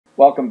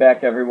Welcome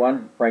back,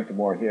 everyone. Frank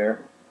DeMore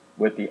here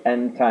with the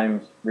End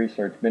Times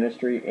Research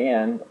Ministry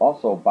and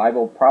also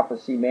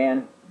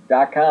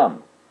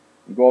BibleProphecyMan.com.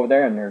 You go over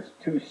there and there's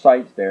two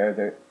sites there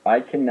that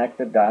I connect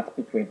the dots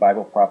between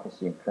Bible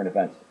prophecy and current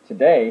events.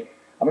 Today,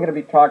 I'm going to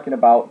be talking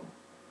about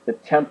the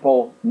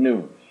temple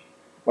news.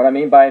 What I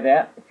mean by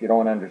that, if you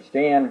don't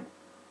understand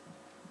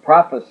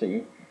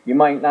prophecy, you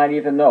might not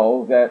even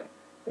know that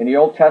in the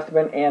Old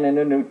Testament and in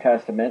the New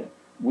Testament,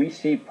 we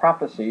see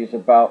prophecies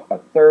about a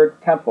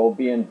third temple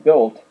being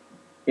built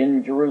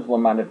in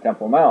Jerusalem on the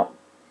Temple Mount.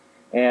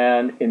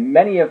 And in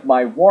many of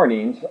my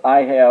warnings, I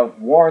have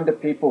warned the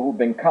people who've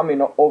been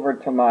coming over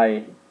to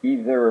my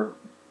either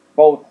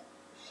both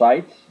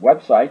sites,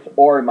 websites,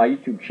 or my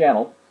YouTube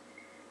channel,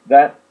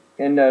 that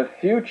in the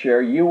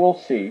future you will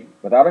see,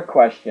 without a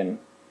question,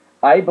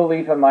 I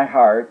believe in my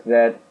heart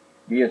that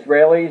the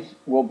Israelis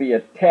will be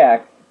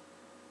attacked,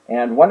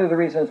 and one of the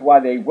reasons why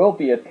they will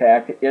be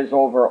attacked is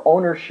over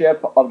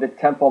ownership of the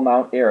Temple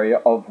Mount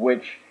area, of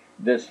which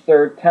this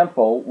third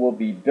temple will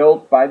be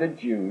built by the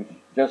Jews,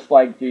 just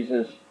like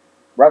Jesus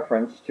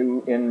referenced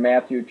to in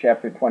Matthew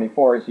chapter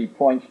 24 as he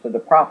points to the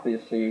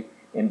prophecy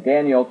in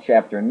Daniel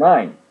chapter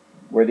 9,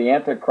 where the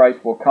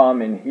Antichrist will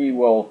come and he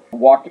will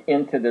walk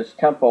into this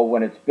temple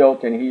when it's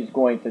built and he's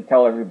going to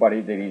tell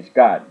everybody that he's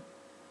God.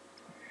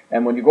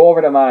 And when you go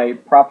over to my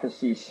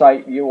prophecy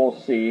site, you will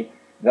see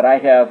that I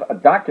have a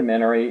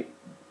documentary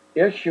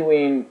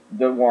issuing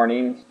the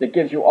warnings that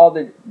gives you all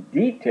the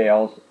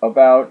details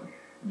about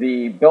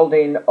the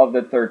building of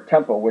the third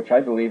temple, which I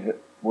believe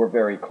we're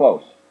very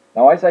close.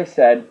 Now, as I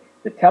said,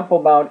 the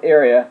Temple Mount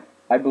area,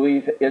 I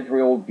believe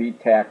Israel will be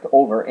attacked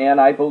over,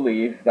 and I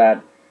believe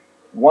that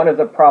one of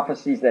the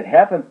prophecies that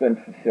haven't been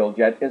fulfilled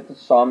yet is the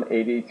Psalm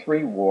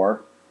 83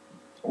 war,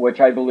 which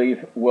I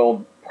believe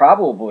will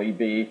probably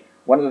be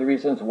one of the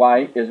reasons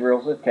why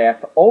Israel's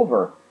attacked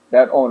over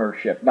that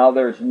ownership. Now,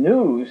 there's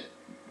news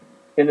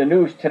in the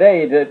news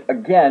today that,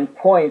 again,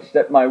 points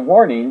that my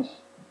warnings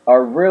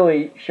are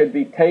really should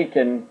be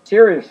taken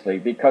seriously,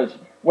 because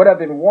what I've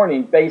been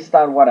warning based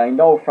on what I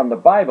know from the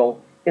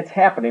Bible, it's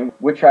happening,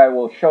 which I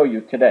will show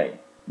you today.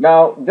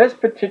 Now, this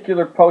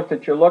particular post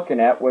that you're looking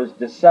at was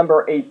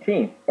December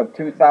 18th of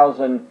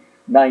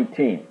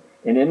 2019.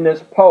 And in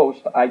this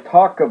post, I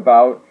talk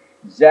about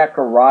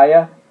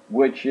Zechariah,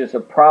 which is a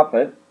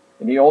prophet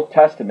in the Old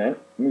Testament.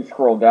 Let me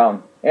scroll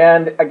down.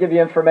 And I give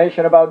you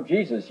information about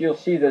Jesus. You'll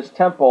see this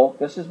temple.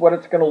 This is what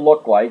it's going to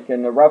look like.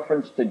 In the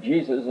reference to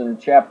Jesus in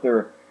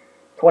chapter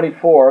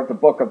 24 of the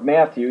book of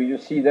Matthew, you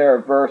see there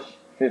verse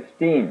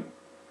 15.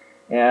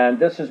 And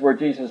this is where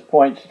Jesus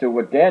points to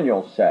what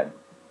Daniel said.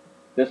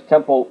 This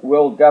temple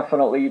will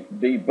definitely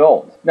be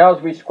built. Now,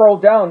 as we scroll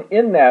down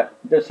in that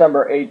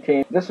December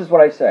 18th, this is what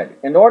I said.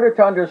 In order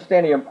to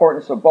understand the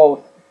importance of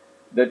both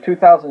the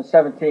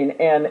 2017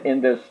 and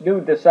in this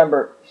new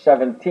December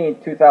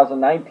 17,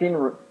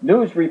 2019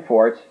 news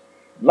reports,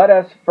 let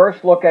us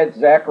first look at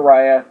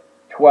Zechariah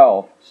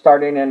 12,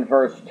 starting in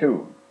verse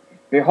 2.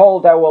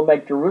 Behold, I will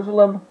make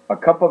Jerusalem a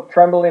cup of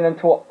trembling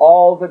unto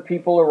all the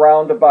people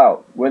around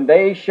about, when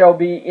they shall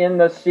be in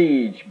the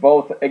siege,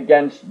 both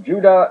against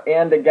Judah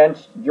and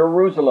against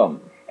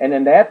Jerusalem. And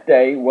in that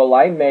day will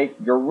I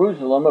make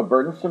Jerusalem a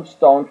burdensome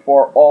stone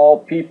for all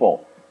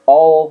people.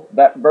 All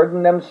that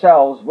burden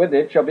themselves with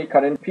it shall be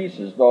cut in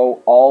pieces,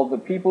 though all the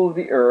people of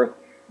the earth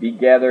be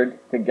gathered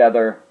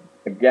together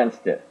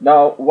against it.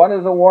 Now, one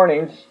of the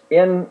warnings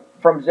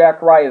from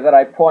Zechariah that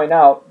I point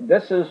out,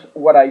 this is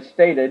what I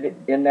stated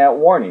in that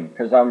warning,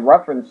 because I'm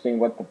referencing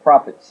what the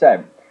prophet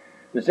said.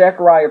 The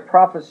Zechariah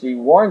prophecy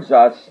warns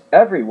us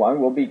everyone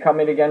will be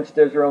coming against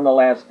Israel in the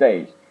last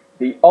days.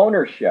 The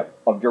ownership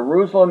of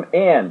Jerusalem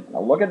and,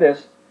 now look at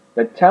this,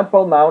 the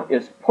Temple Mount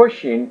is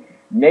pushing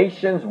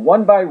nations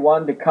one by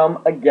one to come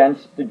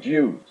against the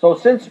Jews. So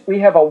since we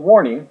have a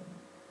warning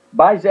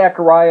by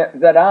Zechariah,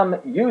 that I'm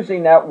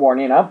using that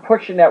warning, I'm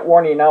pushing that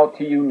warning out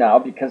to you now,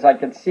 because I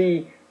can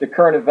see the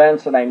current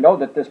events and I know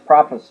that this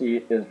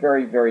prophecy is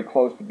very, very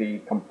close to be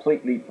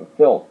completely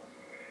fulfilled.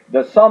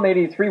 The Psalm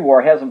 83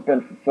 war hasn't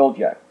been fulfilled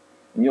yet.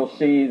 And you'll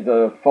see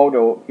the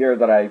photo here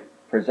that I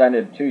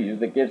presented to you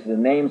that gives the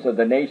names of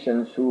the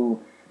nations who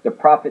the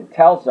prophet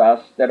tells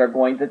us that are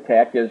going to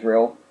attack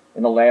Israel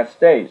in the last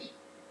days.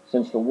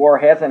 Since the war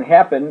hasn't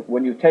happened,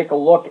 when you take a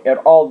look at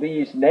all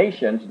these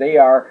nations, they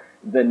are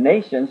the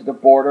nations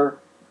that border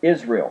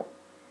Israel.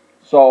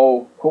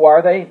 So who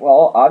are they?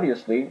 Well,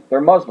 obviously, they're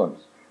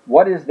Muslims.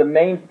 What is the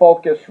main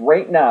focus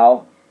right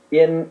now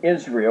in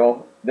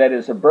Israel that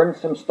is a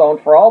burdensome stone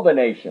for all the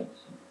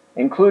nations,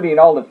 including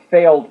all the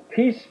failed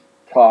peace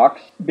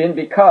talks, been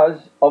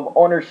because of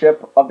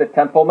ownership of the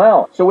Temple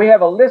Mount? So we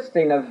have a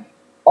listing of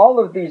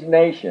all of these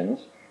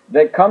nations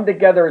that come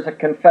together as a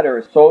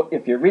confederacy. So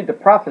if you read the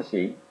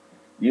prophecy,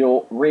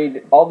 you'll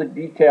read all the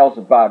details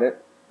about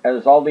it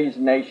as all these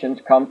nations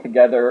come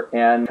together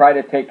and try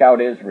to take out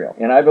Israel.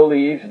 And I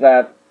believe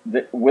that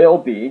will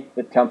be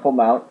the Temple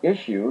Mount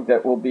issue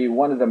that will be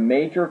one of the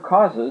major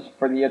causes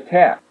for the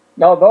attack.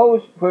 Now,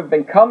 those who have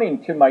been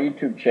coming to my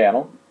YouTube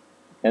channel,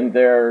 and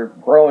they're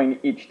growing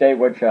each day,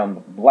 which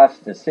I'm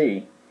blessed to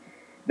see,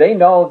 They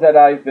know that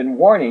I've been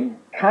warning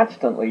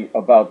constantly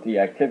about the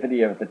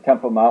activity of the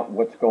Temple Mount,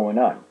 what's going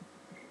on.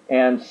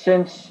 And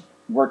since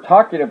we're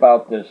talking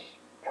about this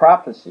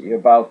prophecy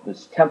about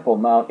this Temple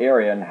Mount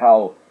area and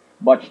how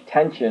much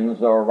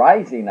tensions are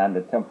rising on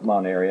the Temple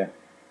Mount area,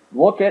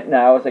 look at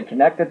now as I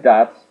connect the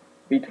dots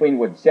between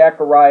what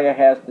Zechariah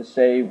has to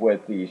say,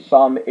 what the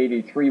Psalm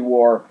 83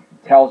 war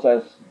tells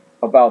us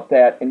about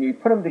that, and you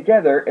put them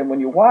together, and when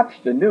you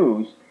watch the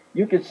news,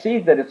 you can see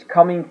that it's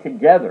coming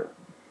together.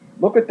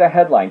 Look at the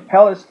headline: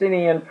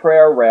 Palestinian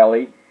prayer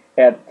rally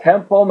at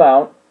Temple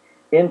Mount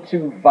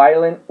into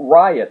violent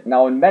riot.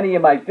 Now, in many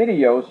of my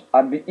videos,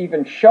 I'm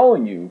even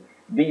showing you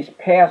these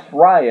past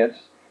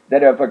riots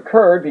that have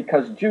occurred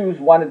because Jews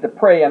wanted to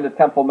pray on the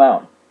Temple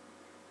Mount.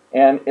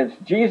 And as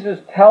Jesus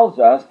tells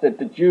us that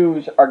the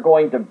Jews are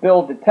going to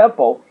build the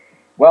temple,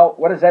 well,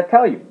 what does that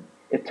tell you?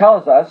 It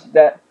tells us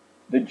that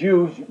the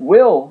Jews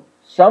will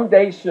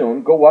someday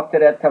soon go up to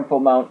that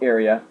Temple Mount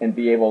area and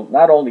be able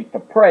not only to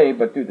pray,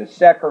 but do the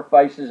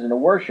sacrifices and the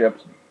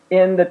worships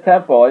in the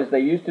temple as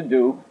they used to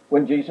do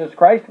when Jesus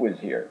Christ was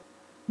here.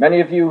 Many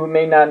of you who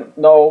may not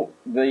know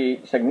the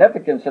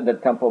significance of the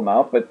Temple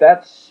Mount, but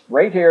that's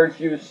right here as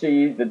you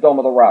see the Dome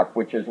of the Rock,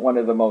 which is one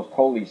of the most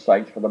holy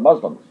sites for the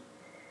Muslims.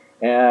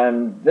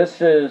 And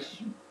this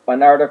is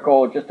an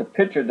article, just a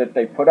picture that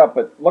they put up,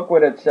 but look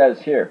what it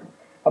says here.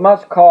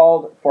 Hamas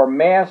called for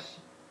mass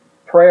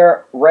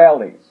prayer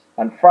rallies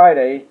on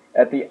Friday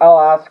at the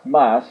Al-Aqsa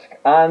Mosque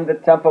on the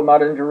Temple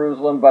Mount in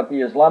Jerusalem, but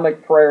the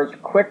Islamic prayers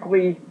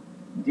quickly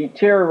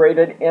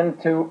deteriorated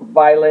into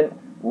violent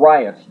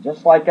riots.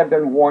 Just like I've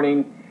been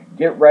warning,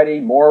 get ready,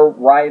 more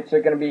riots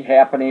are going to be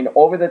happening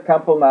over the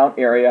Temple Mount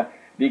area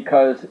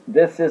because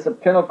this is a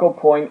pinnacle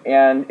point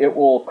and it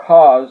will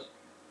cause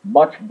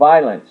much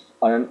violence,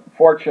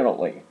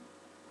 unfortunately,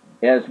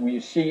 as we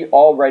see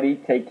already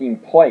taking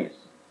place.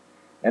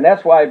 And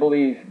that's why I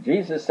believe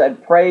Jesus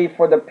said, pray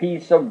for the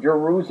peace of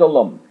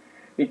Jerusalem,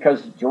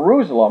 because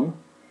Jerusalem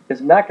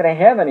is not going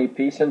to have any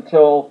peace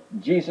until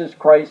Jesus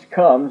Christ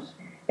comes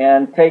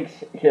and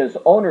takes his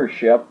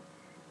ownership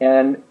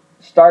and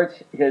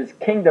starts his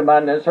kingdom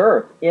on this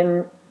earth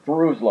in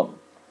Jerusalem.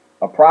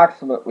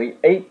 Approximately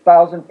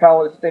 8,000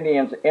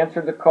 Palestinians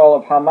answered the call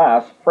of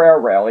Hamas prayer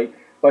rally,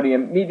 but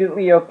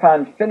immediately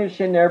upon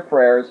finishing their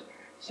prayers,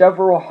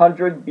 several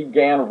hundred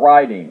began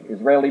rioting.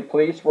 Israeli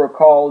police were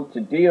called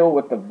to deal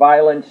with the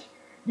violence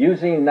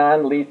using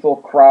non-lethal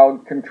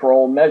crowd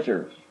control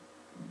measures.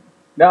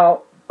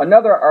 Now,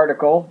 another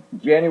article,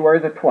 January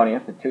the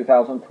 20th of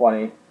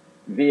 2020,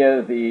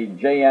 via the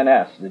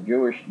JNS, the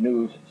Jewish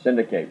News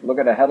Syndicate. Look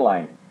at the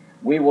headline.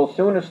 We will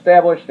soon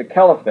establish the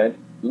caliphate,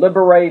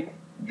 liberate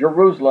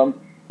Jerusalem,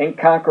 and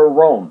conquer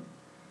Rome.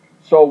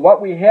 So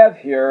what we have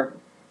here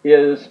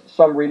is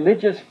some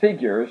religious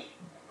figures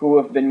who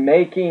have been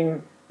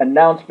making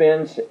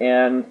announcements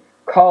and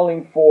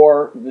calling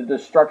for the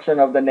destruction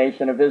of the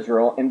nation of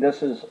Israel. And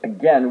this is,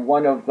 again,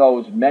 one of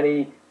those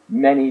many,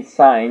 many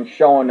signs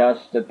showing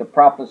us that the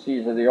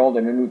prophecies of the Old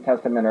and the New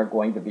Testament are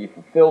going to be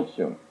fulfilled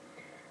soon.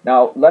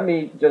 Now, let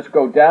me just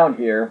go down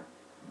here.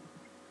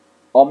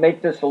 I'll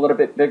make this a little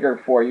bit bigger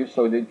for you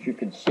so that you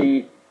can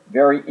see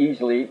very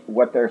easily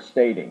what they're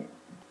stating.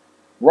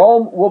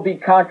 Rome will be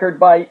conquered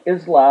by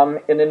Islam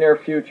in the near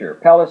future.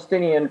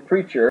 Palestinian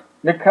preacher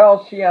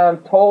Nikal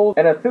Shian told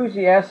an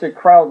enthusiastic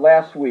crowd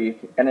last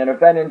week at an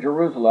event in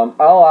Jerusalem,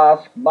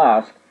 Al-Aqsa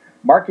Mosque,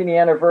 marking the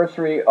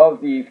anniversary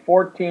of the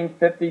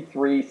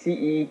 1453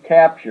 CE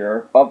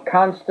capture of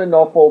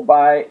Constantinople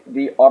by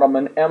the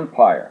Ottoman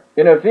Empire.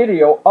 In a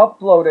video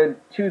uploaded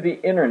to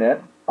the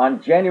internet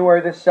on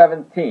January the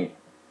 17th,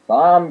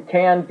 Salam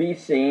can be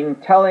seen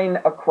telling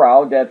a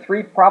crowd that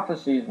 3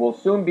 prophecies will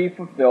soon be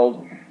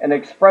fulfilled and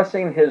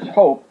expressing his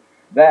hope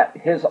that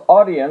his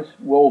audience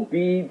will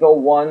be the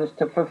ones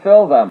to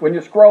fulfill them. When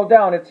you scroll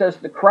down, it says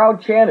the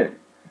crowd chanted,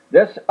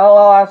 "This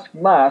Al-Aqsa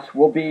Mosque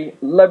will be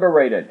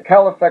liberated.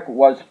 Caliphate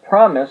was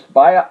promised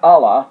by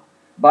Allah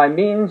by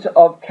means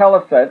of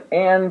caliphate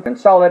and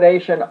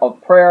consolidation of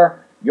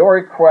prayer. Your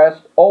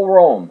request, O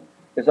Rome,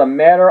 is a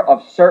matter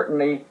of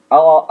certainty.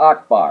 Allah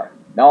Akbar."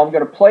 Now I'm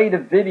going to play the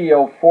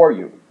video for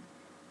you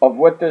of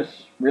what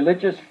this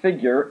religious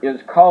figure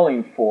is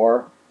calling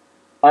for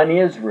on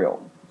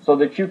Israel, so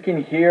that you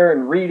can hear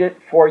and read it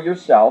for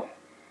yourself.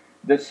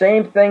 The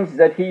same things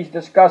that he's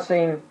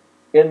discussing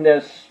in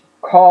this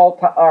call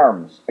to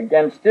arms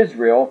against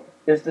Israel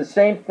is the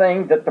same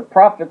thing that the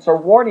prophets are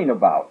warning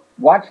about.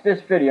 Watch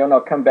this video and I'll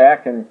come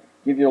back and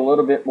give you a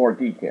little bit more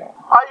detail.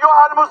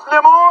 أيها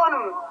المسلمون،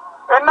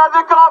 إن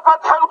ذكرى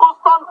فتح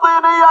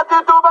القسطنطينية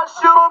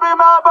تبشر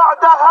بما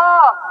بعدها،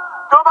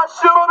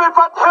 تبشر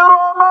بفتح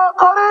روما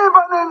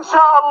قريبا إن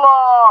شاء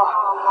الله.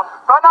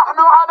 فنحن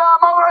على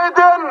موعد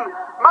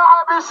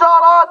مع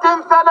بشارات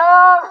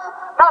 3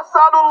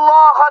 نسأل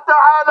الله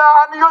تعالى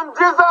أن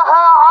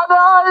ينجزها على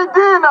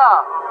أيدينا.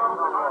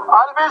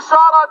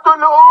 البشارة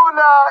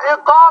الأولى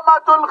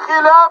إقامة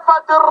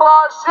الخلافة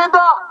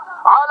الراشدة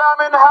على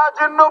منهاج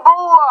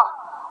النبوة،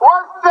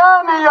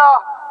 والثانية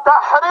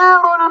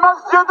تحرير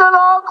المسجد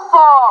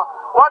الأقصى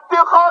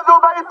واتخاذ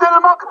بيت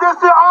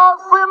المقدس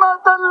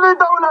عاصمة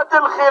لدولة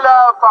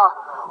الخلافة.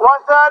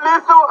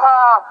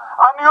 وثالثها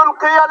أن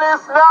يلقي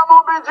الإسلام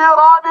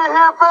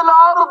بجيرانه في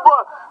الأرض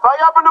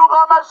فيبلغ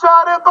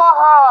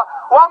مشارقها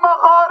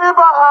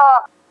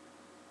ومغاربها.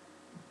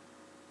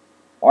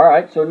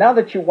 Alright, so now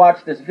that you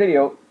watched this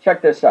video,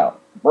 check this out.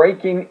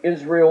 Breaking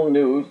Israel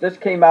news. This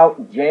came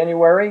out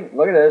January.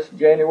 Look at this.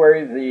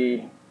 January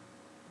the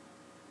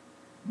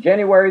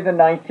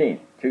 19th,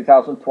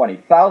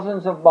 2020.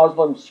 Thousands of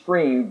Muslims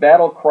scream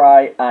battle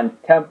cry on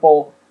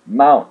Temple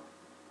Mount.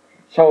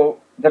 So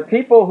the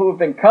people who have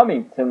been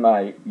coming to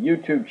my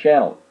YouTube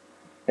channel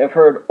have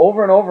heard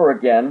over and over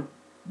again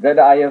that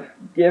I have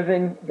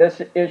given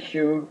this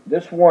issue,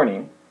 this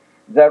warning,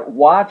 that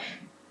watch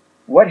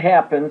what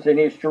happens in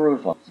East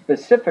Jerusalem,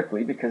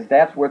 specifically because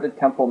that's where the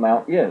Temple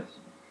Mount is.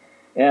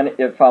 And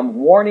if I'm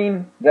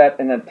warning that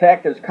an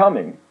attack is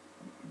coming,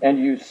 and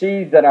you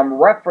see that I'm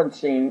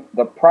referencing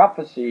the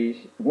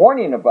prophecies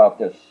warning about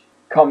this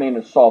coming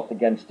assault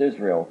against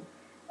Israel,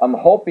 I'm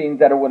hoping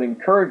that it would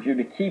encourage you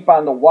to keep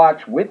on the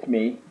watch with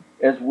me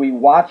as we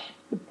watch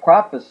the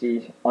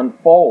prophecies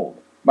unfold.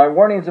 My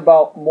warnings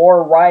about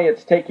more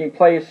riots taking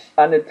place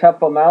on the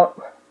Temple Mount,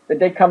 did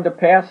they come to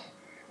pass?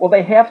 Well,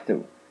 they have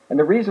to. And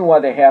the reason why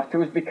they have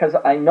to is because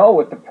I know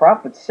what the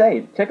prophets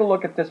say. Take a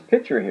look at this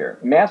picture here.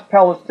 Mass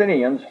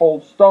Palestinians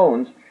hold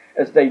stones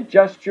as they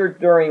gestured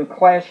during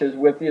clashes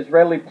with the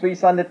Israeli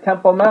police on the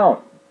Temple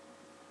Mount.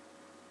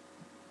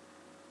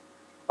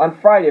 On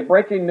Friday,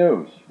 breaking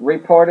news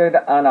reported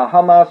on a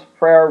Hamas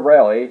prayer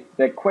rally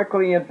that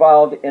quickly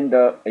evolved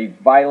into a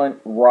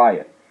violent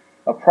riot.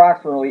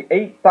 Approximately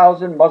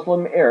 8,000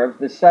 Muslim Arabs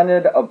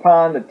descended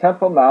upon the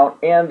Temple Mount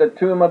and the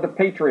Tomb of the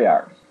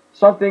Patriarchs.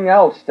 Something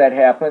else that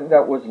happened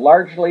that was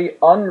largely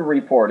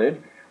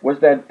unreported was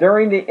that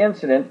during the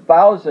incident,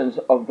 thousands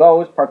of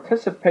those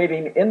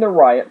participating in the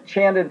riot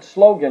chanted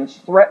slogans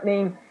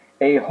threatening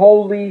a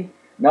holy...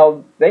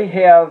 Now, they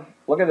have,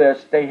 look at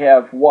this, they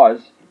have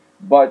was,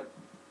 but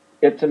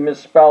it's a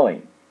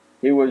misspelling.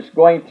 He was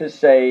going to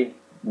say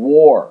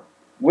war.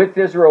 With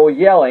Israel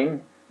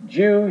yelling,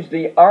 Jews,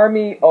 the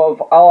army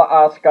of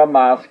Al-Aqsa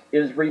Mosque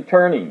is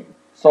returning.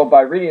 So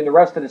by reading the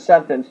rest of the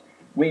sentence,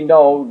 we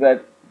know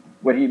that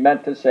what he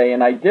meant to say,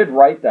 and I did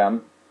write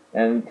them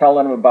and tell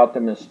them about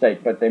the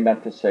mistake, but they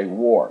meant to say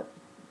war.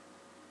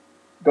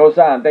 Goes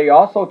on, they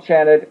also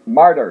chanted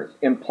martyrs,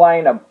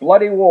 implying a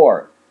bloody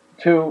war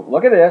to,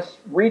 look at this,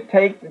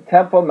 retake the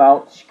Temple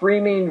Mount,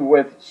 screaming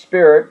with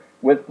spirit,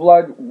 with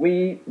blood,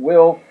 we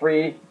will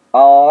free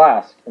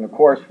Al-Aqsa. And of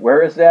course,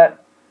 where is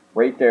that?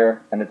 Right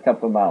there on the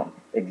Temple Mount.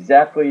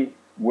 Exactly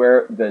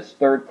where this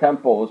third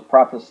temple is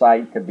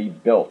prophesied to be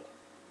built.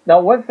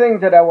 Now, one thing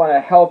that I want to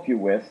help you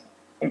with,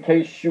 in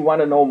case you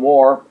want to know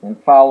more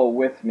and follow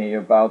with me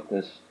about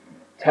this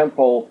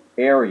temple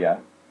area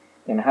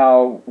and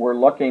how we're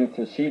looking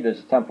to see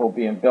this temple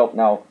being built.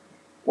 Now,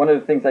 one of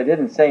the things I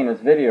didn't say in this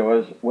video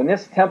is when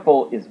this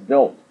temple is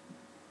built,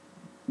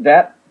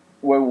 that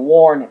will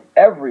warn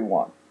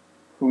everyone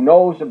who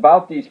knows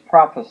about these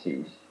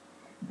prophecies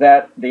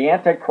that the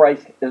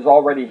Antichrist is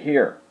already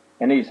here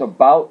and he's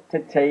about to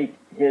take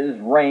his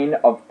reign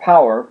of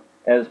power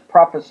as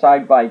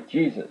prophesied by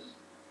Jesus.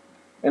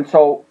 And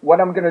so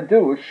what I'm going to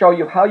do is show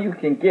you how you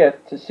can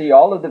get to see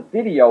all of the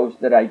videos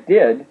that I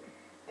did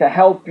to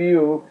help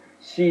you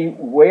see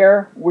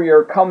where we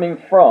are coming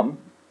from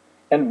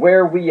and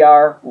where we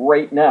are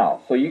right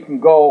now. So you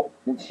can go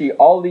and see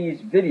all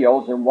these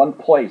videos in one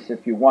place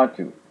if you want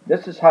to.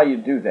 This is how you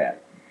do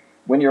that.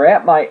 When you're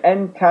at my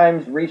End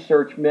Times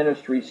Research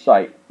Ministry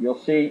site, you'll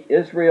see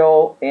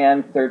Israel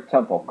and Third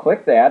Temple.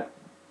 Click that.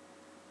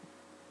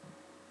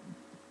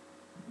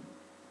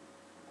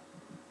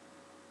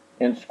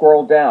 And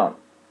scroll down.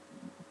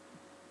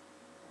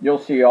 You'll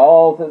see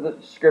all the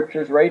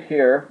scriptures right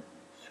here.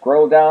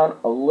 Scroll down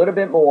a little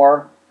bit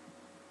more,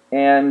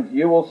 and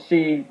you will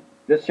see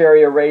this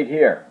area right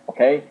here.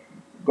 Okay?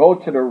 Go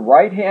to the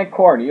right-hand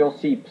corner. You'll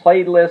see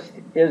Playlist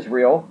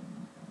Israel.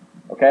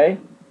 Okay?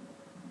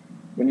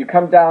 When you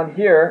come down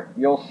here,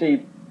 you'll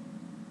see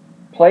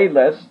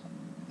Playlist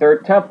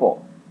Third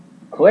Temple.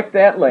 Click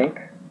that link,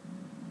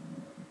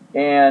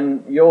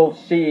 and you'll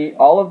see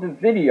all of the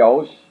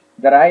videos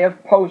that I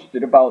have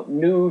posted about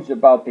news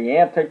about the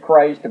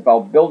Antichrist,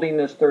 about building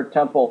this third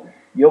temple.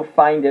 You'll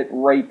find it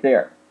right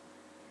there.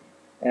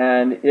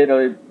 And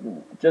it'll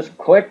just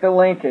click the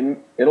link and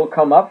it'll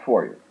come up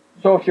for you.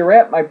 So if you're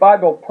at my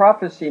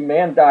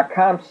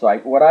BibleProphecyMan.com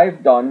site, what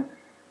I've done,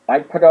 I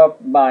put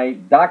up my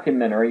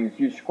documentary. As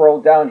you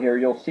scroll down here,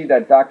 you'll see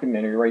that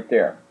documentary right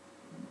there.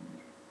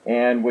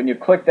 And when you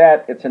click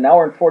that, it's an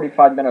hour and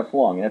 45 minutes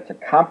long. And it's a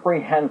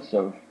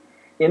comprehensive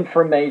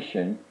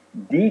information,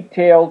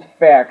 detailed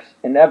facts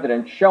and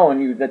evidence showing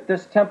you that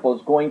this temple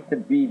is going to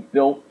be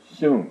built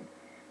soon.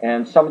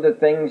 And some of the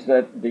things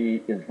that the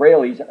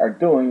Israelis are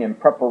doing in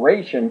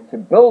preparation to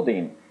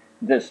building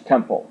this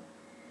temple.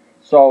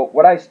 So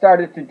what I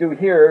started to do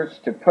here is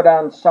to put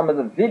on some of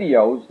the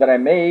videos that I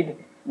made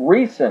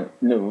recent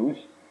news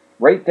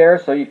right there,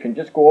 so you can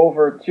just go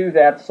over to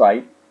that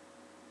site,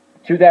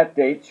 to that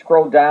date,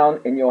 scroll down,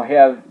 and you'll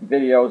have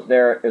videos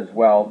there as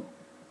well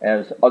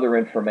as other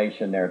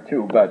information there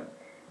too. But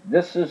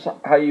this is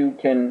how you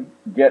can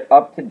get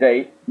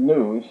up-to-date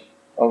news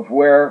of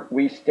where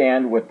we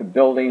stand with the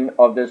building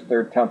of this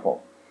third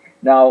temple.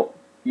 Now,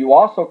 you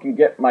also can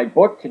get my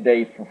book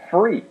today for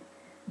free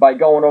by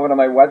going over to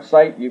my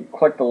website. You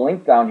click the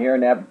link down here,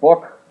 and that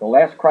book, The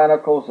Last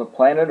Chronicles of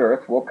Planet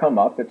Earth, will come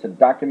up. It's a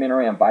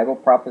documentary on Bible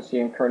prophecy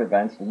and current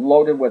events,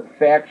 loaded with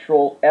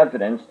factual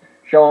evidence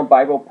showing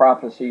Bible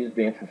prophecy is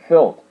being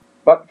fulfilled.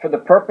 But for the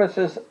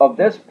purposes of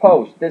this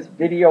post, this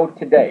video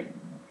today,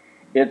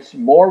 it's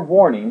more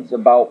warnings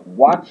about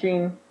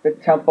watching the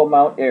Temple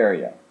Mount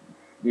area,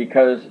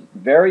 because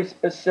very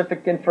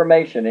specific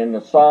information in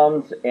the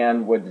Psalms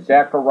and what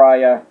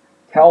Zechariah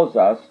tells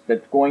us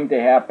that's going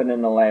to happen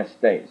in the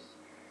last days.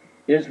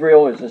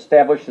 Israel is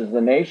established as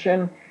a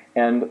nation,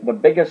 and the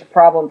biggest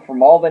problem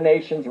from all the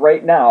nations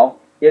right now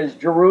is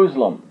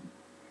Jerusalem.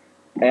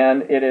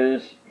 And it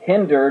is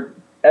hindered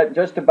at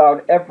just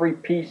about every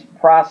peace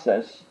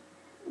process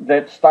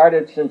that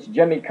started since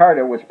Jimmy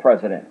Carter was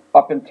president,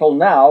 up until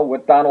now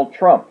with Donald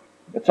Trump.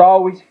 It's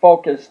always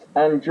focused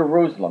on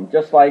Jerusalem,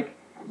 just like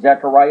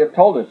Zechariah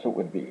told us it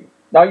would be.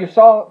 Now, you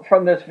saw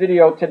from this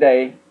video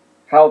today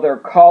how they're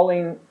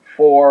calling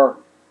for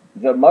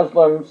the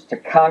Muslims to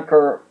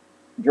conquer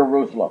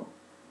Jerusalem,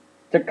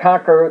 to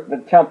conquer the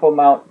Temple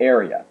Mount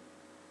area.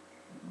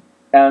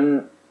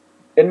 And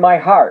in my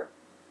heart,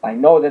 I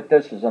know that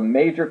this is a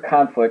major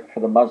conflict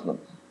for the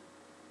Muslims.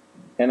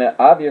 And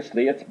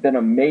obviously, it's been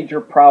a major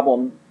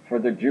problem for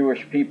the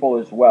Jewish people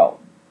as well,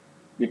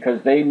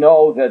 because they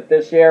know that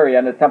this area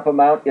and the Temple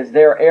Mount is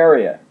their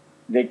area.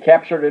 They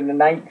captured it in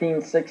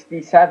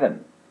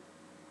 1967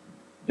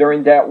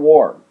 during that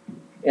war.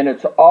 And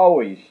it's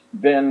always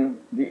been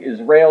the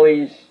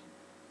Israelis'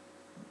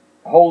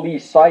 holy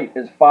site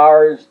as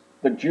far as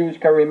the Jews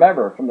can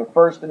remember, from the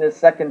first and the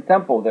second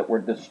temple that were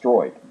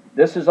destroyed.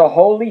 This is a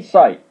holy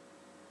site.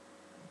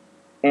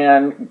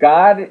 And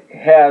God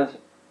has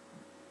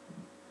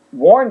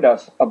warned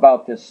us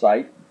about this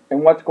site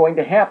and what's going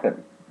to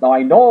happen. Now,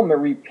 I know I'm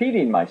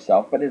repeating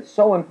myself, but it's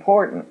so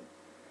important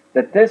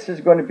that this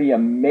is going to be a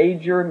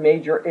major,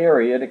 major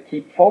area to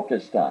keep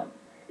focused on.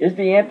 Is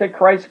the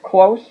Antichrist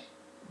close?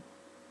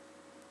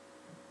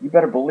 You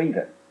better believe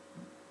it.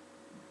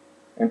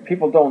 And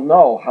people don't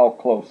know how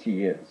close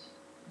he is.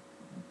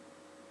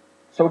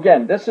 So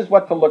again, this is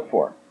what to look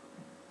for.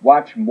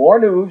 Watch more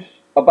news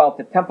about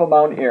the Temple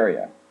Mount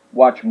area.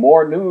 Watch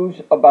more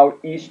news about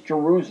East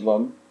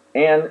Jerusalem,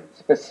 and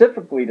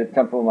specifically the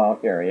Temple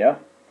Mount area.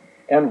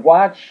 And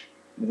watch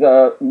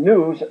the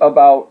news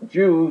about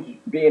Jews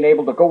being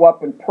able to go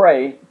up and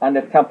pray on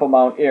the Temple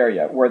Mount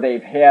area, where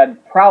they've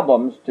had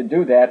problems to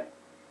do that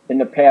in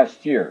the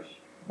past years.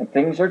 And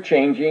things are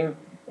changing,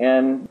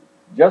 and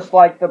just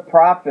like the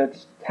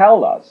prophets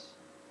tell us,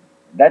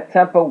 that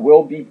temple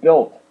will be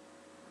built.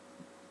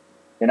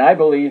 And I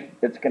believe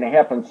it's going to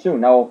happen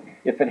soon. Now,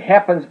 if it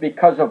happens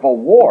because of a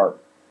war,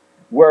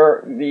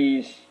 where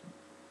these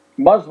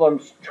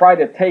Muslims try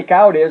to take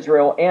out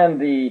Israel and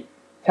the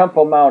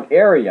Temple Mount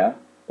area,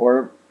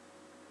 or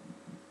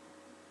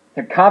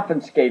to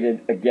confiscate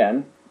it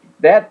again,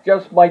 that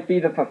just might be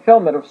the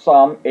fulfillment of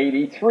Psalm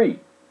 83,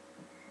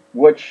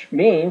 which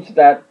means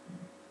that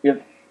if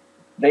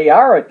they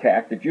are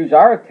attacked, the Jews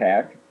are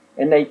attacked,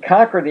 and they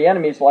conquer the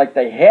enemies like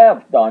they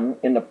have done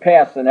in the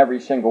past in every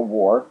single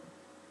war,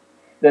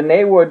 then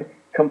they would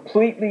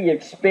completely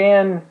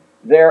expand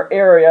their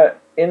area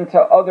into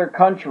other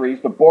countries,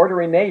 the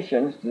bordering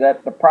nations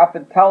that the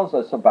prophet tells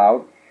us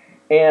about,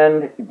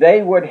 and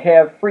they would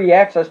have free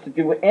access to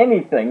do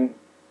anything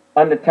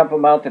on the Temple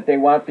Mount that they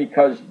want,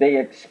 because they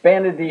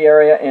expanded the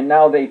area and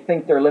now they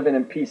think they're living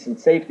in peace and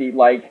safety,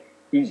 like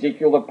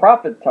Ezekiel the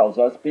prophet tells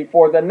us,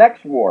 before the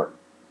next war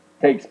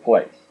takes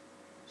place.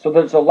 So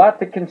there's a lot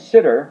to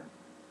consider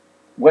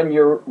when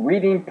you're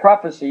reading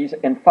prophecies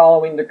and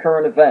following the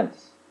current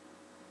events.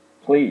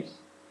 Please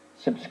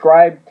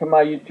subscribe to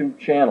my YouTube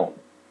channel.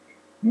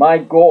 My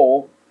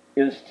goal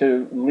is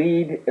to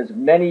lead as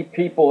many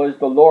people as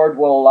the Lord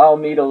will allow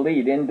me to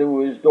lead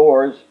into his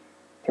doors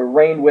to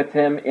reign with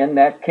him in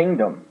that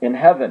kingdom, in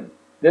heaven.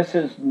 This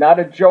is not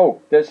a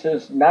joke. This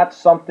is not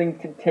something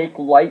to take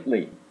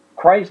lightly.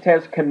 Christ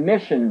has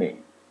commissioned me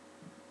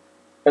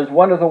as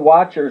one of the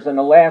watchers in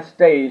the last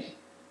days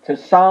to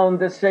sound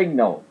the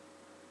signal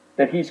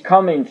that he's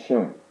coming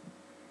soon.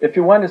 If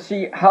you want to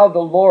see how the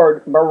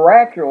Lord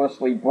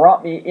miraculously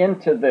brought me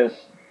into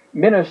this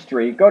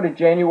ministry, go to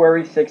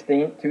January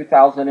 16,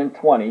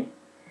 2020,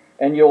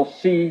 and you'll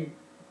see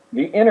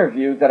the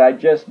interview that I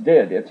just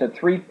did. It's a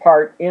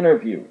 3-part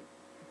interview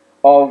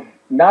of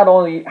not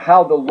only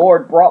how the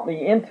Lord brought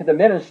me into the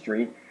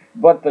ministry,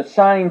 but the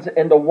signs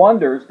and the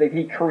wonders that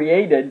he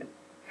created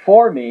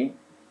for me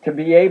to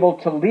be able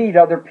to lead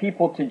other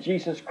people to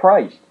Jesus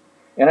Christ.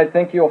 And I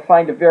think you'll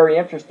find it very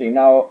interesting.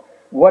 Now,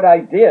 what I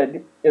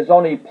did is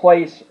only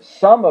place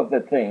some of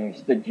the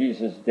things that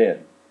Jesus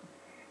did.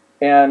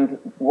 And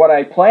what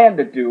I plan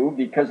to do,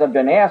 because I've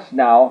been asked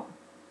now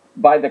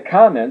by the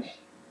comments,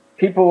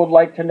 people would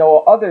like to know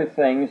other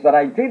things that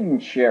I didn't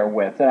share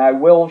with, and I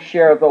will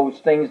share those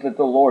things that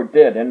the Lord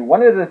did. And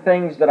one of the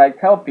things that I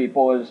tell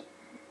people is,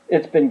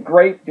 it's been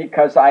great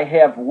because I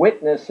have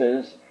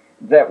witnesses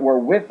that were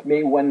with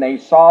me when they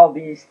saw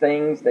these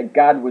things that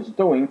God was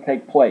doing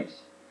take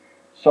place.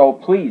 So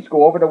please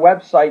go over to the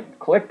website,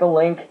 click the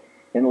link,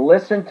 and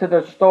listen to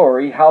the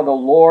story how the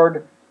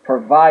Lord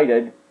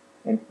provided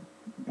and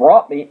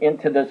brought me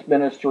into this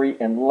ministry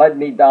and led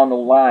me down the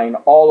line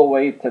all the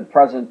way to the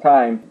present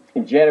time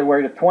in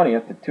January the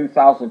 20th of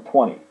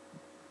 2020.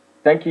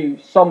 Thank you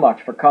so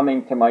much for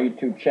coming to my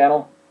YouTube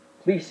channel.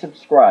 Please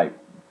subscribe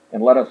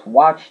and let us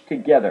watch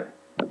together.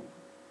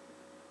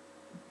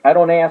 I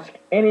don't ask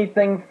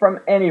anything from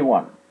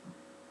anyone.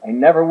 I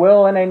never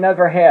will and I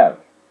never have.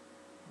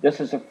 This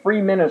is a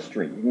free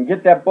ministry. You can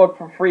get that book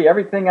for free.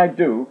 Everything I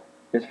do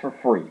is for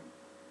free.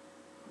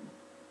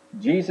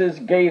 Jesus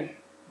gave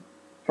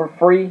for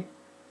free.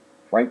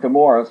 Frank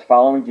DeMora is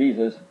following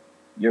Jesus.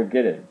 You'll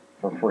get it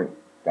for free.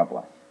 God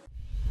bless.